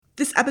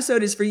This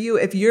episode is for you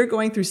if you're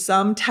going through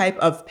some type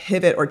of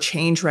pivot or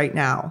change right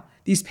now.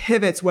 These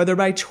pivots, whether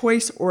by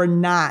choice or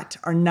not,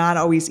 are not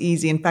always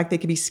easy. In fact, they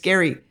can be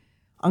scary,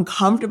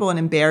 uncomfortable, and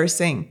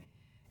embarrassing.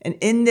 And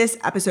in this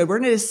episode, we're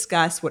going to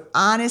discuss what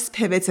honest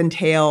pivots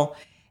entail,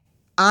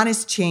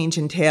 honest change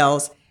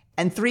entails,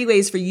 and 3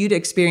 ways for you to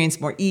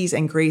experience more ease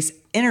and grace,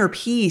 inner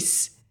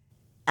peace,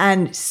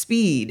 and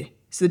speed,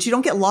 so that you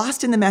don't get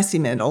lost in the messy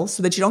middle,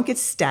 so that you don't get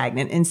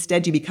stagnant.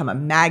 Instead, you become a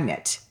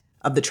magnet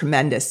of the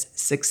tremendous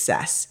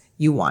success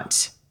you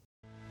want.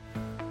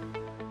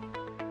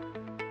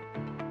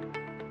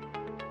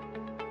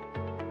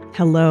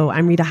 Hello,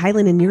 I'm Rita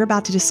Hyland, and you're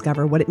about to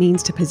discover what it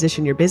means to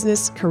position your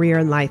business, career,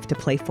 and life to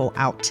play full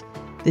out.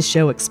 This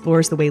show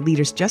explores the way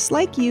leaders just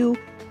like you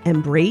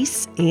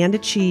embrace and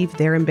achieve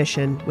their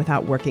ambition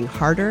without working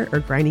harder or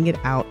grinding it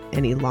out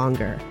any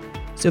longer.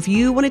 So if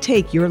you want to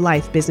take your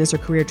life, business, or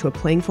career to a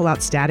playing full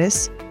out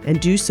status and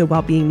do so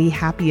while being the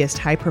happiest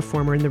high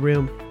performer in the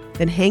room,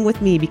 then hang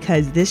with me,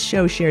 because this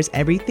show shares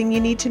everything you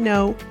need to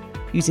know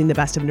using the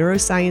best of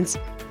neuroscience,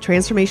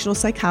 transformational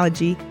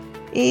psychology,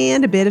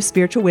 and a bit of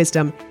spiritual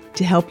wisdom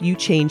to help you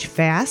change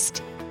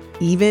fast,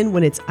 even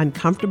when it's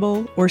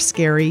uncomfortable or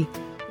scary,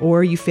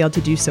 or you failed to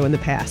do so in the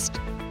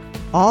past.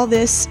 All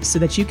this so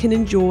that you can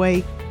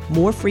enjoy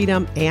more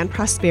freedom and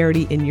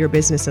prosperity in your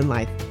business and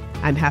life.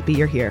 I'm happy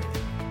you're here.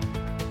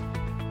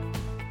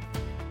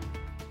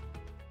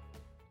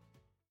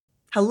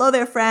 Hello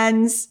there,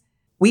 friends.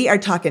 We are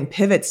talking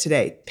pivots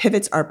today.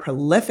 Pivots are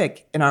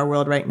prolific in our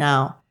world right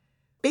now.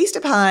 Based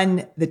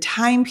upon the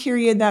time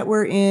period that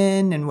we're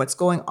in and what's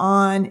going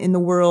on in the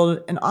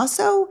world, and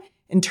also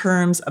in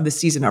terms of the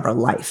season of our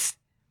life.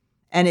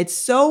 And it's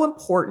so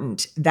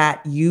important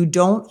that you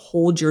don't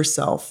hold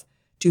yourself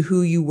to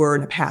who you were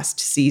in a past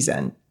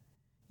season.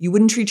 You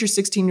wouldn't treat your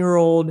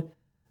 16-year-old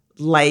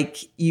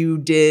like you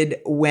did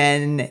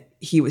when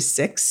he was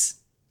 6.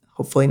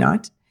 Hopefully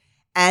not.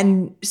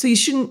 And so you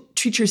shouldn't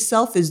treat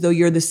yourself as though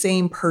you're the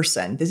same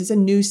person. This is a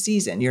new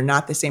season. You're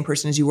not the same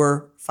person as you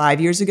were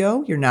 5 years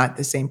ago. You're not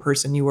the same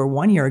person you were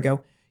 1 year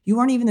ago. You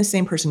aren't even the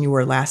same person you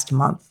were last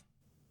month.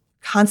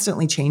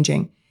 Constantly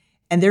changing.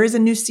 And there is a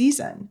new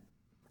season.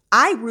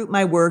 I root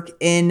my work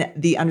in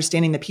the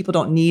understanding that people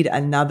don't need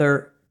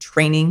another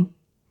training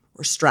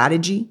or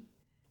strategy.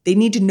 They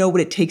need to know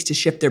what it takes to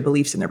shift their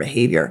beliefs and their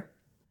behavior.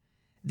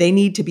 They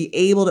need to be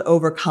able to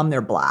overcome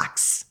their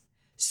blocks,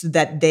 so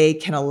that they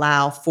can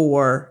allow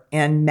for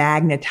and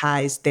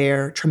magnetize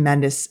their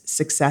tremendous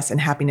success and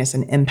happiness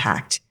and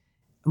impact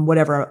and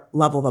whatever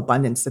level of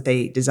abundance that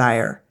they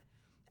desire.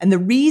 And the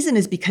reason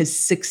is because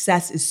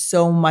success is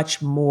so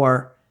much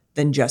more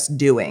than just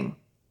doing.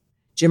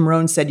 Jim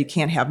Rohn said you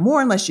can't have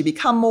more unless you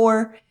become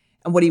more.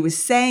 And what he was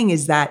saying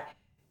is that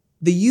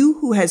the you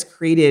who has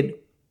created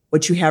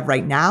what you have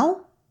right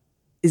now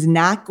is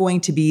not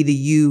going to be the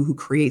you who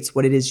creates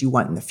what it is you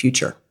want in the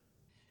future.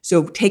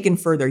 So taken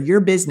further, your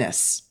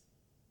business,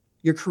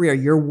 your career,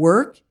 your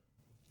work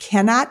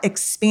cannot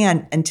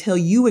expand until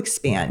you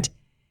expand.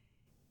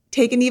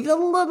 Taken even a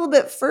little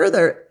bit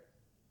further,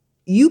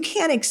 you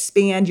can't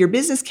expand, your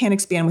business can't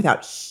expand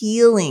without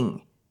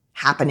healing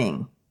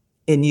happening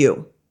in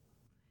you.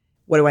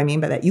 What do I mean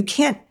by that? You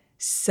can't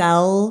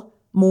sell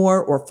more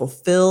or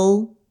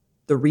fulfill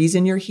the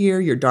reason you're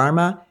here, your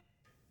dharma,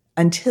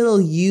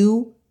 until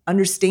you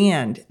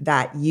understand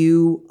that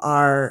you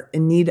are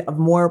in need of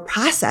more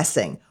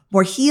processing,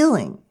 more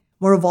healing,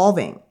 more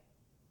evolving.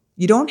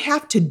 You don't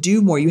have to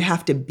do more, you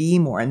have to be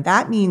more. And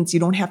that means you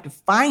don't have to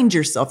find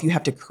yourself, you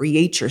have to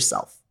create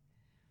yourself.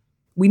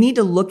 We need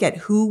to look at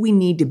who we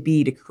need to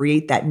be to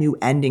create that new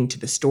ending to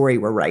the story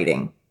we're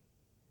writing.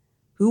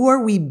 Who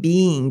are we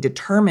being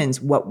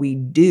determines what we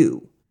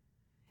do.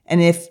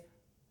 And if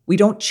we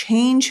don't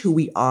change who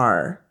we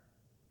are,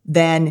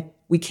 then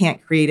we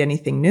can't create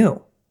anything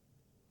new.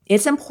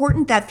 It's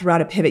important that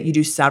throughout a pivot, you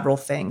do several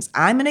things.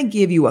 I'm going to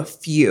give you a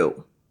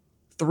few,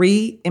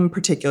 3 in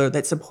particular,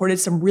 that supported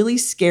some really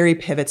scary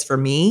pivots for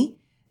me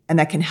and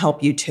that can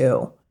help you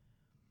too.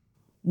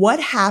 What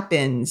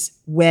happens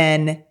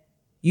when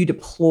you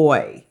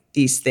deploy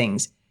these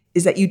things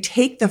is that you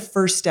take the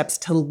first steps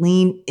to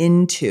lean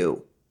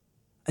into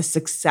a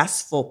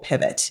successful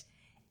pivot.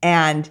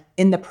 And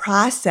in the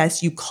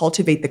process, you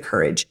cultivate the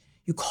courage,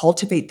 you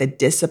cultivate the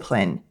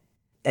discipline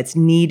that's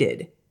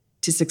needed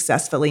to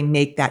successfully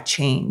make that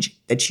change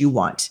that you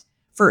want.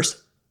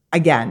 First,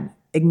 again,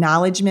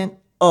 acknowledgement,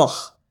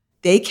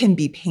 they can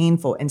be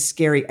painful and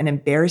scary and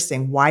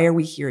embarrassing. Why are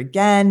we here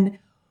again?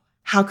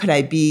 How could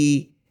I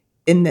be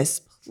in this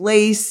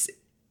place?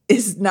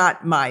 Is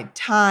not my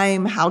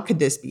time. How could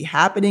this be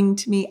happening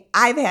to me?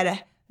 I've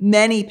had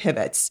many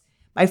pivots.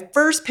 My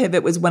first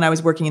pivot was when I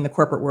was working in the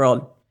corporate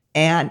world.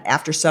 And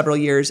after several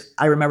years,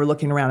 I remember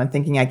looking around and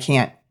thinking, I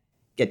can't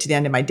get to the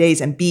end of my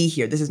days and be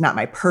here. This is not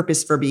my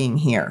purpose for being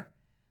here.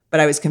 But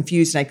I was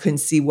confused and I couldn't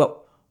see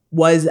what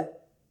was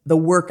the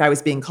work I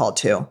was being called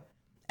to.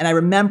 And I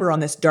remember on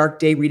this dark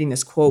day reading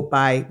this quote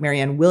by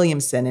Marianne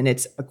Williamson, and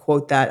it's a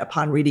quote that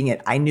upon reading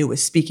it, I knew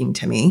was speaking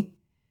to me.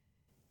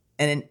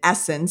 And in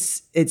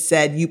essence, it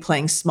said, you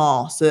playing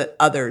small so that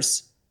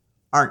others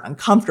aren't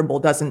uncomfortable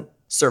doesn't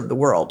serve the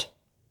world.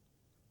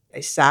 I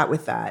sat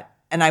with that,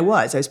 and I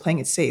was playing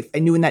it safe. I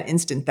knew in that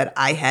instant that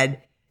I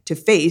had to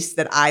face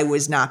that I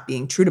was not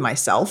being true to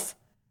myself,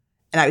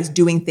 and I was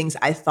doing things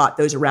I thought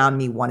those around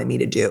me wanted me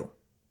to do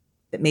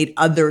that made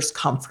others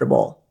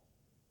comfortable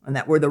and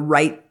that were the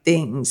right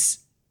things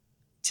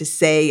to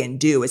say and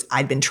do as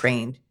I'd been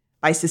trained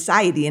by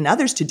society and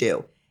others to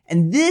do.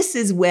 And this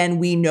is when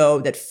we know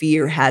that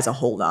fear has a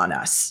hold on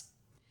us.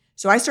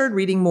 So I started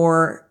reading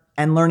more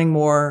and learning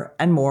more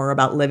and more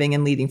about living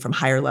and leading from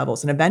higher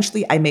levels. And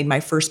eventually I made my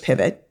first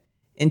pivot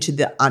into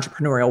the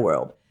entrepreneurial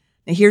world.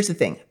 Now here's the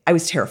thing. I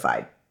was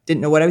terrified.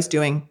 Didn't know what I was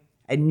doing.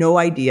 I had no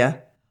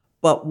idea.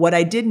 But what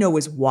I did know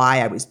was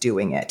why I was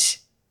doing it.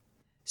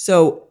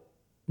 So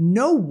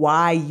know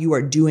why you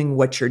are doing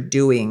what you're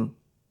doing,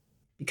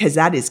 because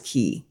that is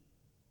key.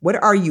 What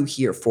are you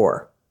here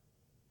for?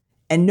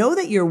 And know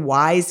that your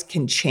whys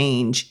can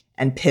change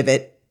and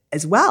pivot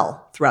as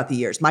well throughout the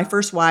years. My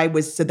first why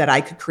was so that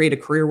I could create a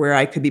career where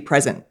I could be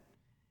present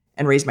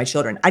and raise my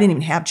children. I didn't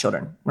even have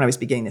children when I was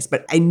beginning this,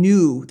 but I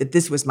knew that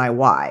this was my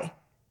why.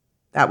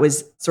 That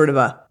was sort of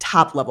a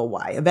top level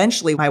why.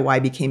 Eventually, my why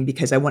became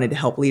because I wanted to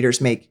help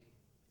leaders make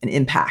an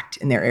impact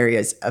in their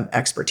areas of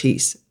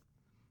expertise.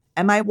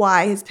 And my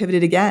why has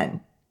pivoted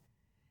again.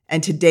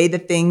 And today, the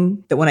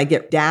thing that when I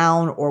get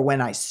down or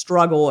when I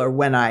struggle or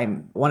when I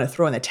want to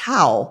throw in the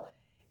towel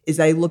is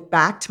I look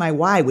back to my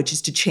why, which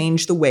is to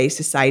change the way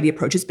society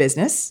approaches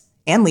business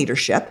and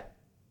leadership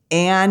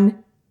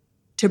and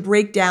to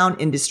break down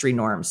industry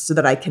norms so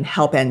that I can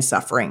help end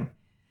suffering.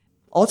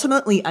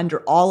 Ultimately, under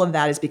all of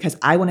that is because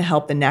I want to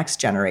help the next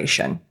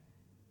generation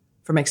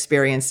from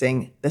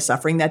experiencing the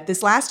suffering that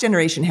this last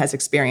generation has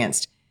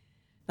experienced.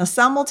 Now,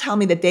 some will tell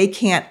me that they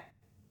can't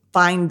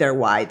find their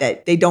why,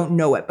 that they don't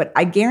know it. But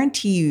I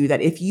guarantee you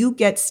that if you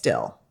get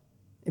still,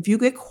 if you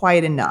get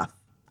quiet enough,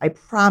 I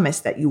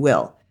promise that you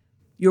will.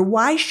 Your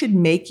why should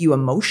make you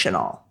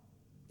emotional.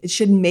 It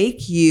should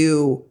make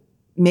you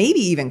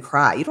maybe even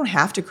cry. You don't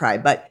have to cry,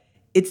 but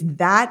it's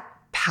that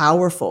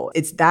powerful.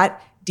 It's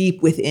that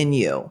deep within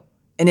you.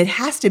 And it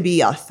has to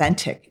be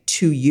authentic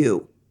to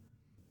you.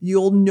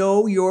 You'll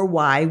know your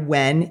why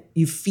when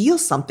you feel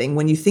something,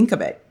 when you think of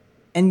it.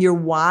 And your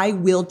why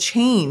will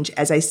change,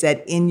 as I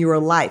said, in your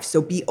life. So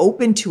be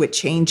open to it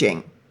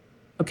changing.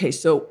 Okay,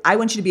 so I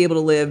want you to be able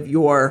to live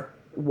your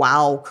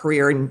wow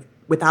career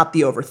without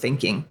the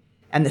overthinking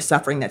and the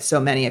suffering that so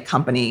many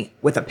accompany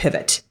with a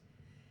pivot.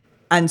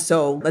 And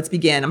so let's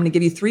begin. I'm going to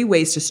give you 3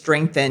 ways to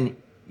strengthen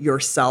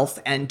yourself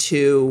and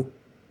to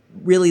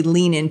really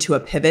lean into a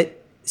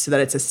pivot so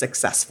that it's a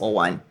successful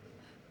one.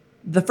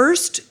 The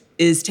first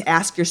is to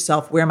ask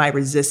yourself, where am I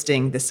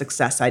resisting the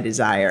success I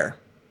desire?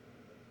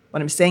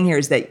 What I'm saying here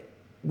is that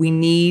we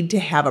need to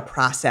have a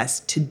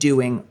process to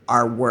doing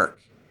our work.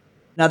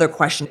 Another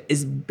question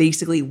is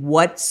basically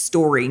what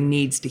story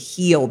needs to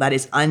heal that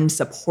is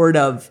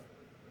unsupportive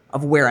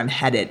of where I'm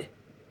headed,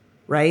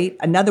 right?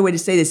 Another way to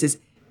say this is,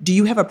 do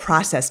you have a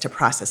process to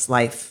process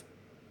life?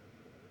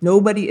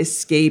 Nobody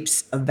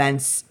escapes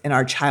events in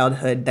our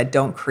childhood that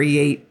don't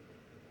create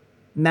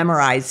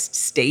memorized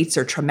states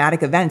or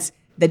traumatic events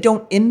that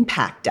don't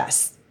impact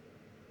us.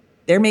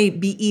 There may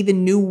be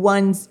even new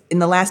ones in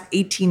the last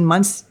 18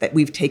 months that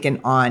we've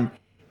taken on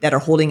that are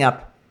holding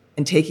up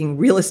and taking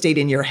real estate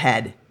in your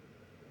head.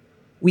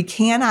 We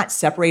cannot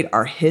separate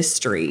our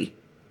history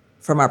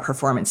from our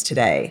performance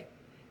today.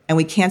 And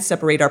we can't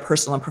separate our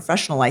personal and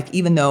professional life,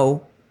 even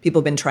though people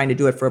have been trying to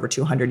do it for over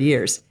 200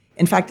 years.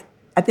 In fact,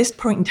 at this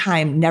point in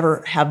time,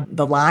 never have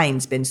the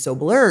lines been so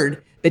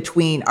blurred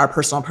between our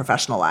personal and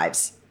professional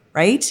lives,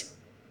 right?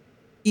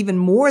 Even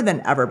more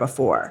than ever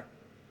before.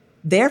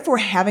 Therefore,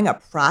 having a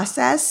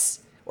process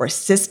or a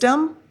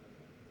system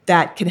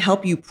that can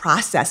help you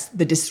process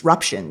the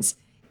disruptions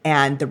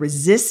and the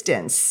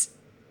resistance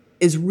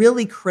is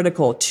really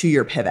critical to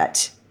your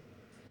pivot.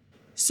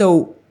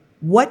 So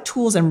what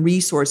tools and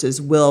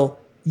resources will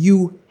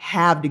you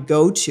have to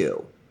go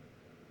to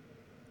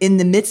in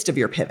the midst of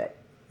your pivot?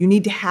 You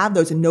need to have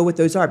those and know what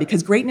those are,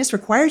 because greatness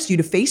requires you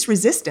to face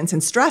resistance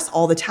and stress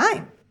all the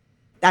time.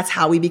 That's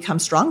how we become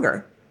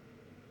stronger.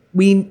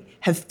 We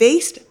have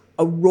faced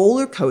a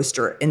roller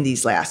coaster in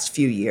these last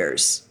few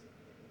years.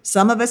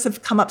 Some of us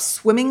have come up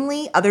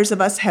swimmingly. Others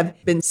of us have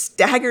been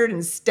staggered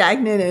and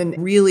stagnant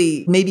and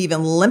really maybe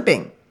even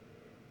limping.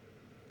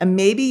 And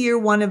maybe you're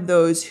one of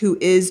those who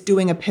is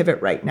doing a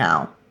pivot right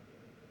now.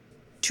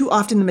 Too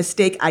often the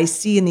mistake I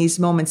see in these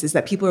moments is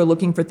that people are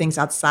looking for things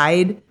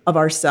outside of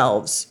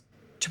ourselves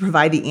to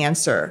provide the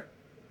answer.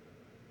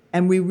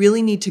 And we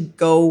really need to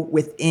go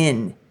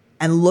within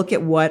and look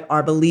at what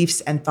our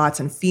beliefs and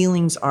thoughts and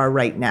feelings are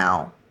right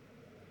now.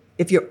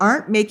 If you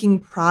aren't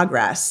making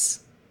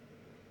progress,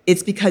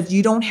 it's because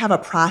you don't have a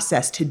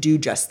process to do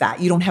just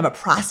that. You don't have a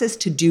process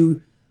to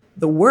do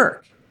the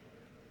work,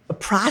 a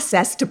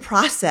process to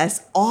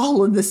process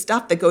all of the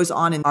stuff that goes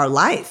on in our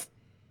life.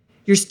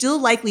 You're still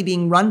likely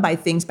being run by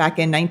things back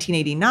in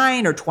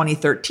 1989 or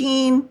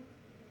 2013 or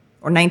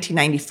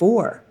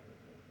 1994.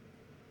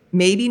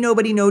 Maybe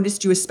nobody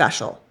noticed you as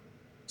special.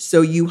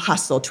 so you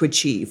hustle to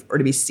achieve or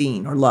to be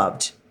seen or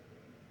loved.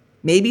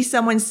 Maybe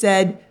someone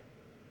said,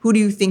 "Who do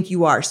you think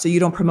you are?" so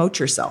you don't promote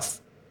yourself.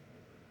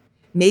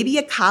 Maybe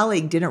a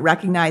colleague didn't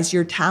recognize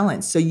your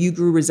talents, so you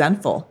grew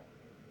resentful.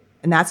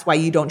 And that's why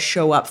you don't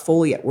show up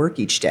fully at work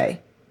each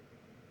day.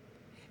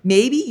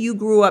 Maybe you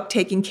grew up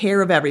taking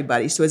care of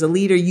everybody, so as a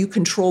leader, you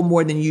control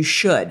more than you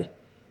should,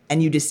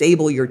 and you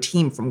disable your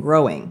team from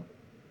growing.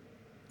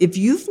 If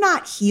you've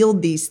not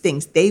healed these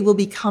things, they will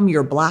become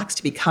your blocks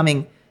to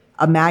becoming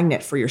a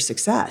magnet for your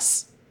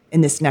success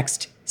in this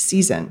next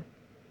season.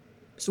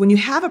 So when you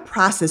have a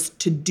process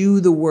to do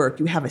the work,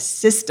 you have a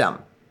system.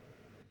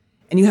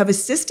 And you have a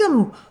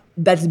system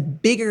that's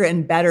bigger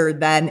and better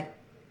than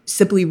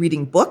simply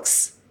reading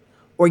books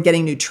or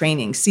getting new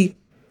training. See,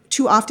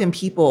 too often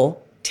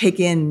people take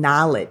in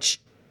knowledge,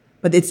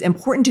 but it's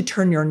important to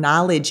turn your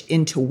knowledge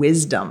into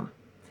wisdom.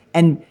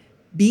 And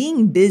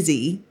being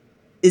busy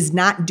is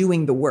not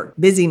doing the work.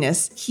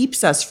 Busyness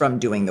keeps us from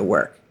doing the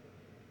work.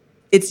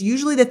 It's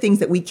usually the things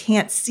that we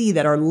can't see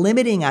that are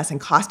limiting us and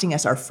costing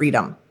us our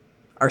freedom,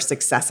 our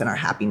success, and our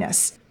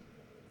happiness.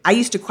 I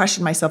used to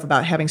question myself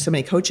about having so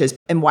many coaches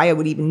and why I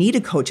would even need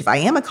a coach if I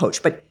am a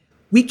coach, but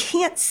we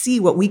can't see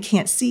what we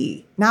can't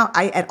see. Now,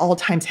 I at all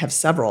times have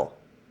several.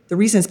 The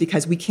reason is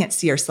because we can't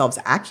see ourselves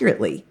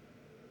accurately.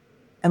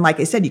 And like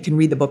I said, you can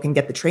read the book and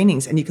get the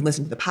trainings and you can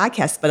listen to the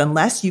podcast, but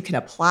unless you can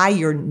apply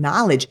your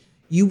knowledge,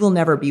 you will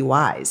never be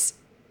wise.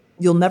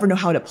 You'll never know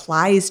how it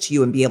applies to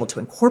you and be able to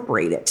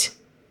incorporate it.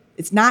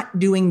 It's not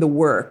doing the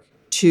work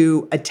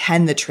to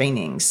attend the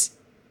trainings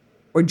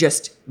or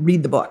just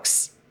read the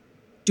books.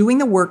 Doing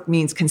the work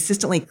means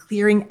consistently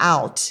clearing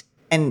out,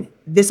 and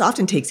this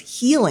often takes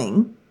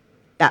healing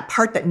that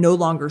part that no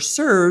longer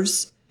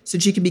serves so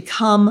that you can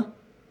become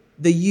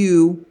the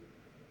you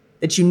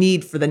that you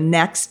need for the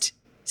next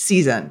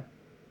season,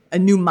 a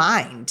new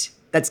mind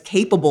that's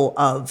capable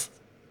of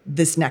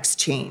this next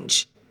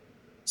change.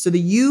 So the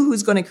you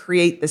who's going to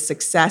create the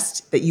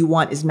success that you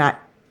want is not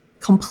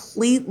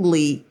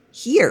completely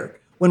here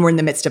when we're in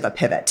the midst of a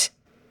pivot.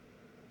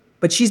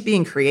 But she's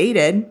being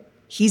created.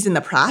 He's in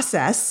the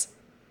process.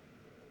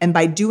 And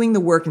by doing the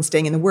work and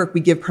staying in the work, we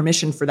give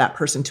permission for that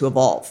person to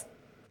evolve.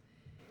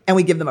 And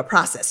we give them a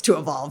process to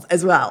evolve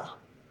as well.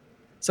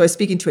 So I was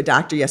speaking to a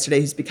doctor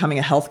yesterday who's becoming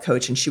a health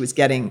coach, and she was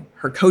getting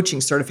her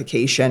coaching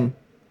certification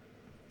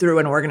through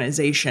an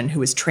organization who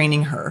was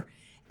training her.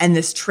 And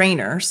this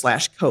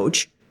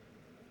trainer/coach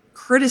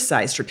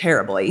criticized her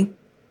terribly.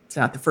 It's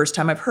not the first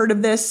time I've heard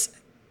of this.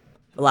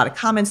 A lot of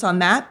comments on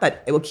that,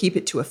 but I will keep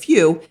it to a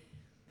few.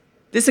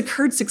 This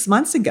occurred 6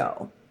 months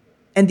ago.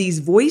 And these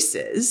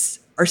voices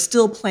are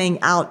still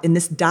playing out in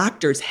this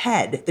doctor's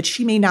head that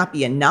she may not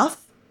be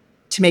enough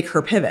to make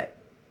her pivot.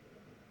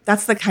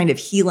 That's the kind of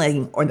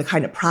healing or the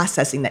kind of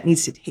processing that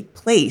needs to take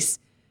place,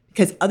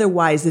 because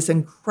otherwise this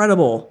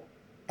incredible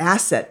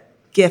asset,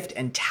 gift,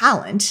 and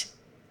talent,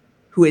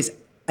 who is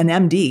an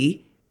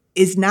MD,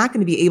 is not going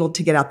to be able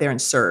to get out there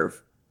and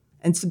serve.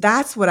 And so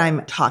that's what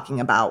I'm talking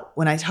about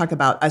when I talk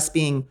about us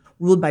being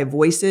ruled by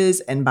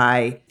voices and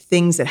by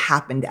things that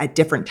happened at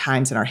different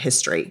times in our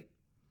history.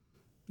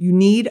 You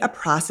need a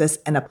process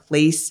and a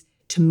place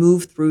to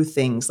move through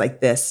things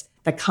like this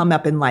that come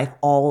up in life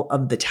all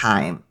of the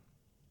time.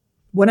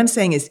 What I'm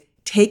saying is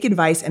take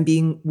advice and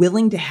being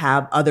willing to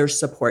have others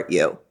support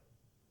you.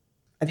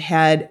 I've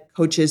had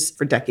coaches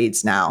for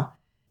decades now.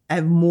 I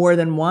have more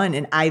than one,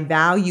 and I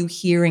value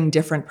hearing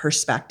different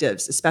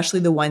perspectives, especially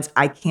the ones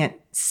I can't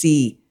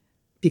see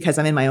because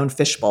I'm in my own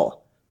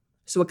fishbowl.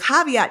 So a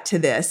caveat to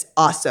this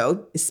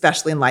also,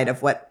 especially in light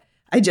of what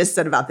I just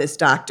said about this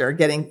doctor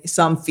getting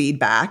some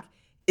feedback,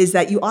 is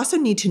that you also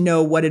need to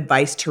know what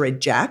advice to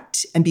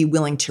reject and be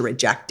willing to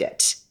reject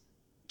it.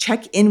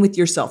 Check in with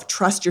yourself,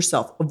 trust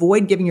yourself,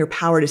 avoid giving your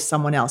power to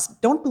someone else.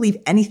 Don't believe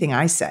anything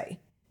I say,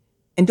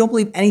 and don't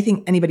believe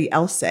anything anybody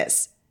else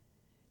says.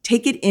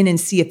 Take it in and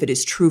see if it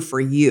is true for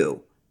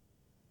you.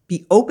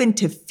 Be open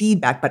to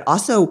feedback, but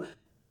also,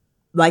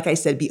 like I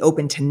said, be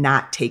open to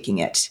not taking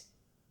it.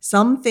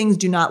 Some things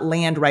do not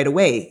land right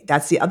away.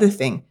 That's the other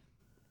thing.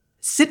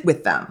 Sit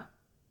with them.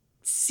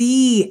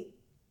 See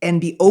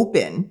and be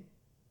open,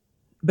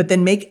 but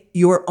then make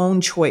your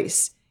own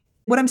choice.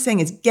 What I'm saying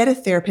is get a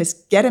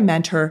therapist, get a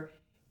mentor,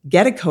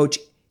 get a coach,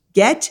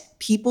 get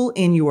people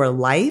in your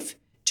life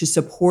to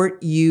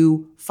support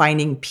you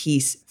finding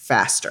peace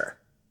faster.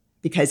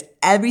 Because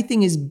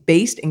everything is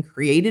based and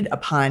created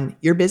upon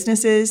your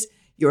businesses,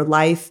 your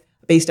life,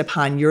 based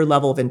upon your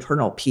level of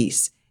internal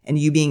peace and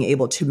you being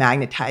able to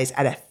magnetize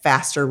at a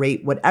faster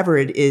rate, whatever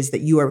it is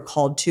that you are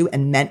called to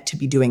and meant to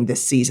be doing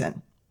this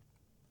season.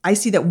 I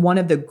see that one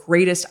of the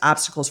greatest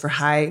obstacles for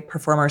high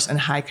performers and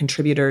high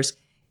contributors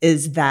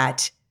is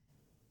that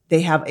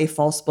they have a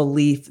false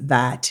belief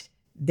that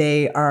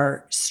they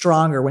are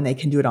stronger when they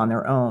can do it on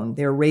their own.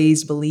 They're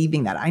raised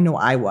believing that. I know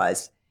I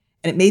was.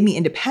 And it made me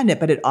independent,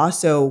 but it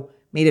also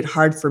made it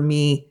hard for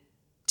me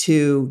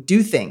to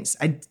do things.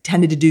 I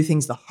tended to do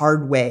things the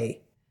hard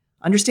way.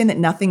 Understand that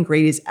nothing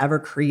great is ever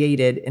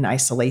created in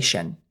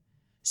isolation.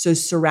 So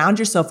surround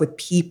yourself with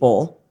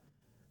people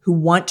who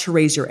want to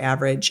raise your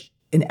average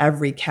in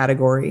every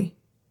category,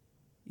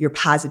 your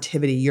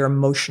positivity, your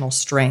emotional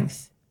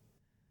strength.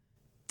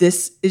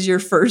 This is your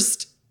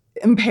first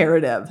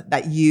imperative,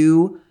 that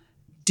you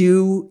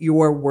do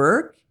your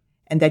work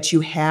and that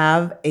you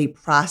have a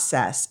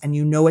process and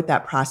you know what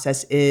that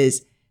process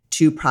is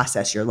to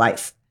process your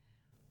life.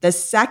 The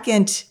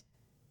second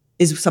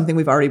is something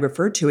we've already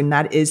referred to, and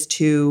that is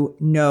to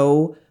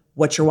know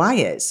what your why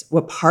is.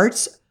 What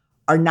parts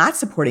are not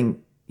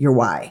supporting your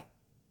why?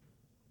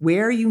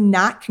 Where are you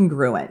not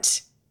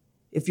congruent?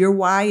 If your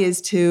why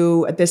is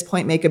to, at this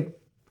point, make a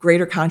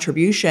greater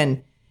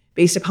contribution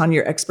based upon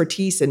your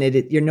expertise and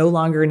you're no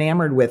longer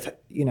enamored with,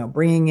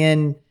 bringing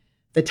in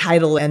the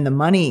title and the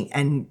money,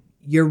 and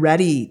you're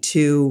ready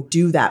to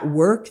do that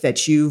work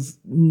that you've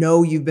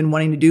been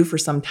wanting to do for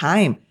some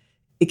time,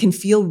 it can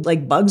feel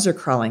like bugs are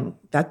crawling.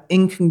 That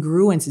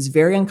incongruence is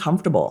very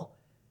uncomfortable.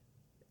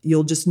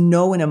 You'll just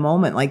know in a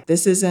moment, like,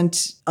 this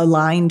isn't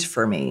aligned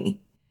for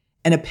me,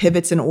 and a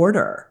pivot's in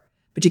order.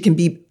 But it can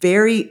be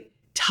very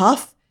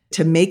tough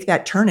to make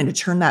that turn and to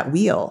turn that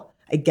wheel.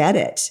 I get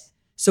it.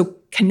 So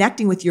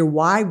connecting with your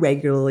why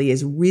regularly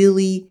is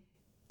really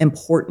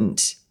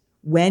important.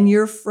 When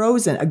you're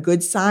frozen, a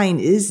good sign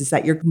is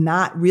that you're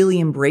not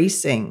really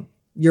embracing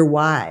your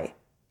why.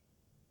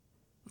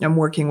 I'm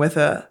working with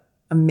an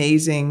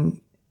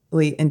amazingly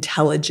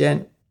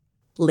intelligent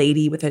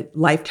lady with a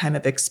lifetime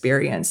of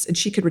experience, and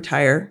she could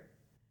retire.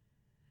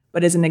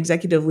 But as an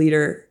executive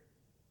leader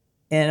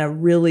in a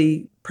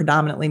really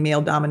predominantly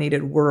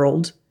male-dominated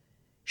world,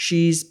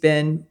 she's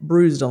been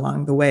bruised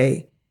along the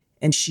way,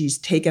 and she's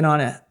taken on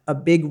a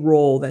big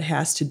role that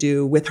has to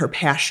do with her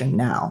passion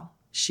now.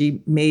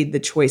 She made the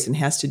choice and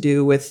has to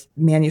do with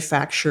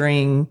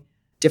manufacturing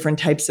different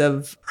types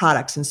of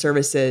products and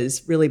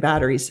services, really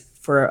batteries,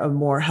 for a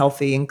more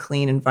healthy and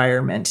clean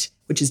environment,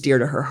 which is dear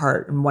to her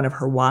heart and one of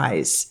her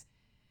whys.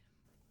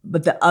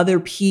 But the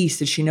other piece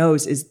that she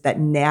knows is that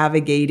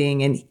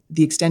navigating and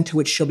the extent to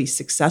which she'll be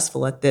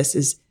successful at this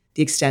is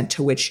the extent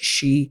to which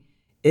she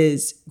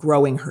is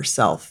growing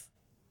herself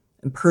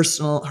and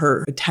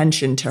her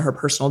attention to her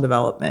personal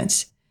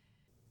development.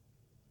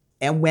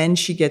 And when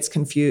she gets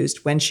confused,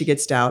 when she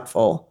gets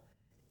doubtful,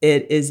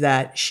 it is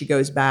that she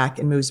goes back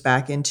and moves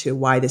back into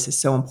why this is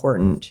so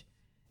important.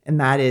 And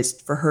that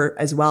is for her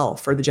as well,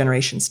 for the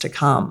generations to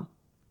come.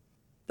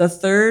 The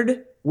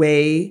third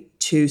way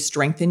to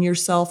strengthen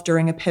yourself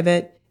during a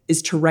pivot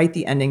is to write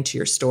the ending to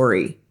your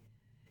story.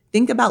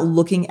 Think about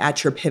looking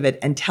at your pivot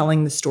and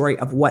telling the story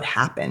of what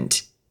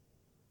happened.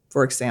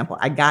 For example,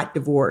 I got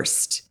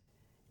divorced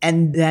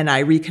and then I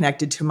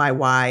reconnected to my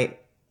why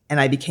and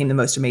I became the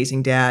most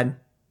amazing dad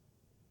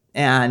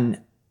and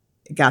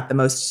got the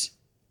most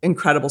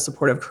incredible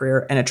supportive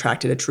career and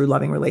attracted a true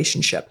loving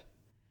relationship.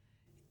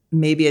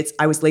 Maybe it's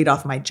I was laid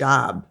off my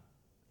job.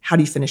 How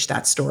do you finish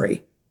that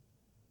story?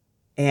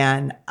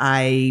 And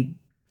I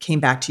came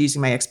back to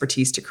using my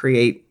expertise to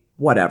create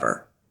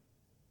whatever.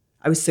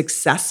 I was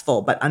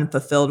successful but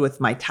unfulfilled with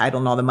my title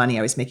and all the money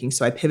I was making,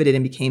 so I pivoted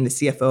and became the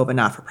CFO of a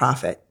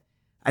not-for-profit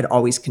I'd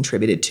always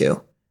contributed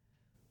to.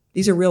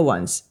 These are real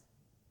ones.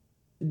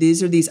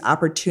 These are these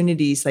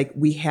opportunities like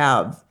we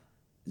have.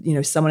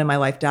 Someone in my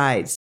life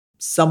dies.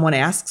 Someone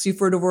asks you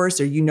for a divorce,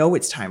 or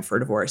it's time for a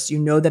divorce. You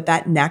know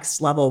that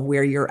next level of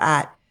where you're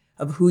at,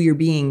 of who you're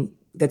being,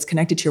 that's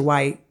connected to your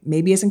why,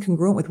 maybe isn't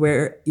congruent with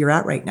where you're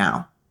at right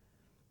now.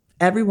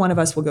 Every one of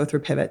us will go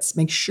through pivots.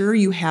 Make sure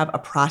you have a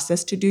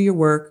process to do your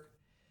work,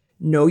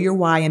 know your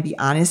why, and be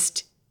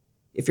honest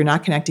if you're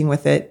not connecting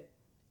with it,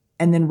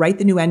 and then write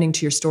the new ending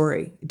to your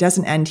story. It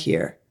doesn't end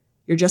here.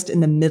 You're just in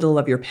the middle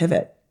of your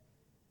pivot.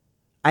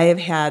 I have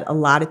had a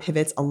lot of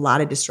pivots, a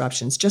lot of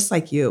disruptions, just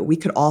like you. We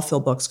could all fill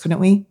books, couldn't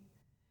we?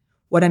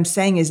 What I'm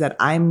saying is that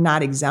I'm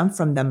not exempt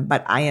from them,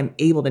 but I am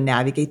able to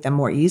navigate them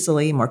more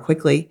easily, more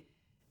quickly,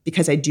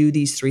 because I do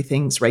these three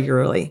things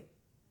regularly.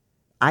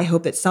 I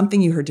hope that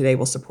something you heard today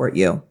will support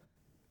you,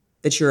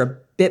 that you're a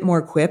bit more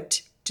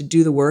equipped to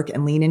do the work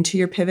and lean into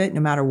your pivot,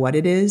 no matter what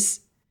it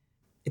is.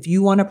 If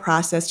you want to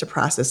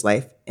process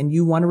life and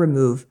you want to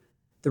remove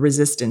the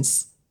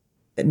resistance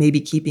that may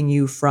be keeping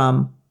you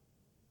from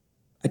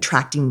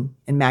attracting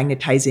and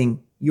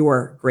magnetizing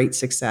your great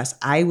success,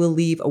 I will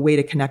leave a way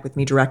to connect with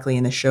me directly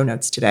in the show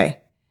notes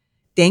today.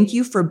 Thank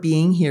you for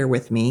being here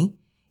with me.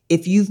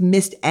 If you've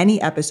missed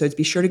any episodes,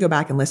 be sure to go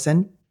back and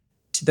listen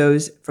to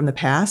those from the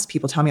past.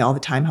 People tell me all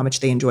the time how much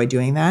they enjoy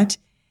doing that.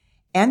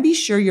 And be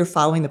sure you're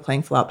following the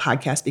Playing Full Out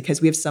podcast,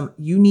 because we have some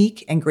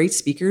unique and great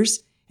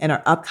speakers in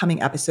our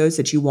upcoming episodes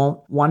that you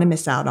won't want to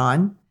miss out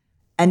on.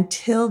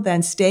 Until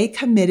then, stay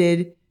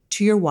committed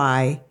to your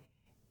why,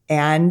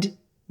 and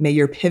may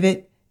your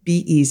pivot be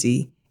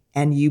easy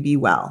and you be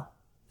well.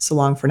 So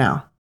long for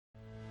now.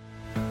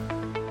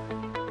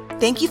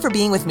 Thank you for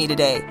being with me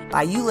today.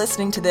 By you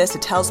listening to this,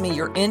 it tells me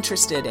you're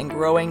interested in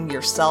growing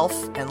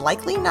yourself, and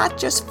likely not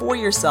just for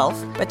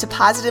yourself, but to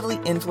positively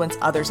influence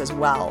others as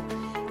well.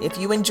 If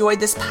you enjoyed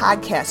this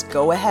podcast,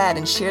 go ahead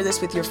and share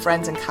this with your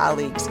friends and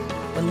colleagues.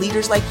 When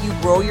leaders like you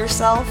grow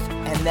yourself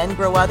and then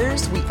grow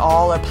others, we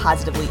all are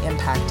positively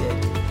impacted.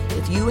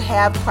 If you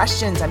have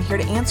questions, I'm here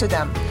to answer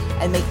them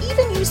and may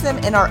even use them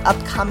in our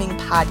upcoming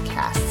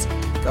podcasts.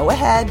 Go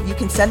ahead. You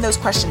can send those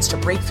questions to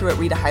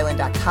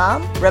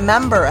breakthrough@ritahighland.com.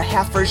 Remember, a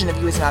half version of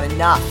you is not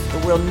enough.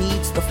 The world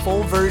needs the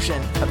full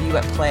version of you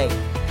at play.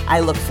 I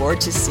look forward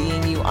to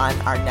seeing you on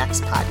our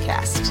next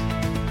podcast.